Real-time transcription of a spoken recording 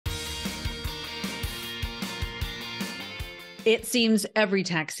It seems every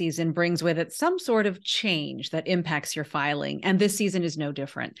tax season brings with it some sort of change that impacts your filing, and this season is no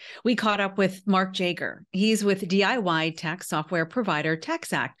different. We caught up with Mark Jager. He's with DIY tax software provider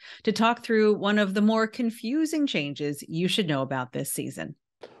TAXAct to talk through one of the more confusing changes you should know about this season.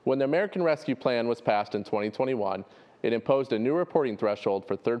 When the American Rescue Plan was passed in 2021, it imposed a new reporting threshold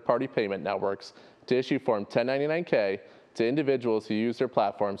for third-party payment networks to issue Form 1099-K to individuals who use their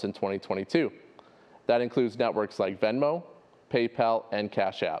platforms in 2022. That includes networks like Venmo, PayPal, and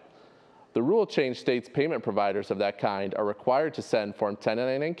Cash App. The rule change states payment providers of that kind are required to send Form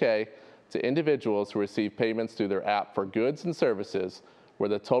 1099-K to individuals who receive payments through their app for goods and services where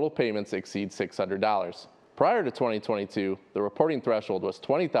the total payments exceed $600. Prior to 2022, the reporting threshold was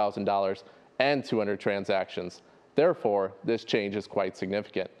 $20,000 and 200 transactions. Therefore, this change is quite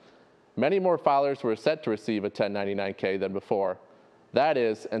significant. Many more filers were set to receive a 1099-K than before. That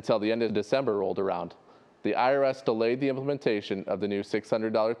is, until the end of December rolled around. The IRS delayed the implementation of the new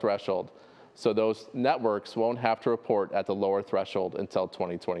 $600 threshold, so those networks won't have to report at the lower threshold until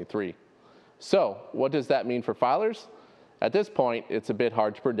 2023. So, what does that mean for filers? At this point, it's a bit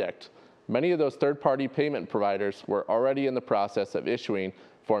hard to predict. Many of those third-party payment providers were already in the process of issuing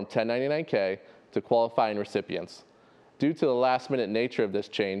Form 1099-K to qualifying recipients. Due to the last-minute nature of this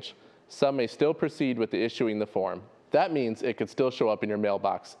change, some may still proceed with issuing the form. That means it could still show up in your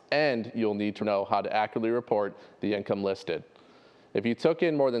mailbox, and you'll need to know how to accurately report the income listed. If you took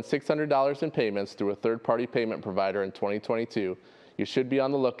in more than $600 in payments through a third-party payment provider in 2022, you should be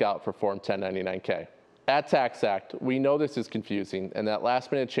on the lookout for Form 1099-K. At TAXAct, we know this is confusing and that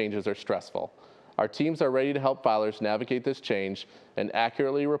last-minute changes are stressful. Our teams are ready to help filers navigate this change and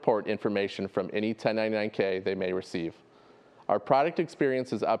accurately report information from any 1099-K they may receive. Our product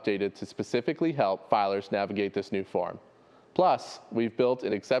experience is updated to specifically help filers navigate this new form. Plus, we've built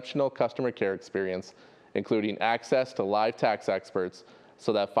an exceptional customer care experience, including access to live tax experts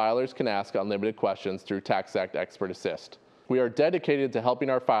so that filers can ask unlimited questions through TAXAct Expert Assist. We are dedicated to helping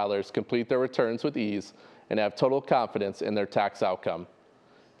our filers complete their returns with ease and have total confidence in their tax outcome.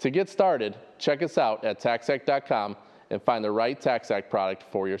 To get started, check us out at TAXAct.com and find the right TAXAct product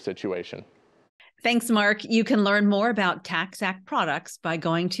for your situation. Thanks, Mark. You can learn more about TAXAct products by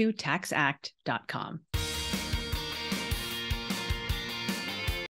going to TAXAct.com.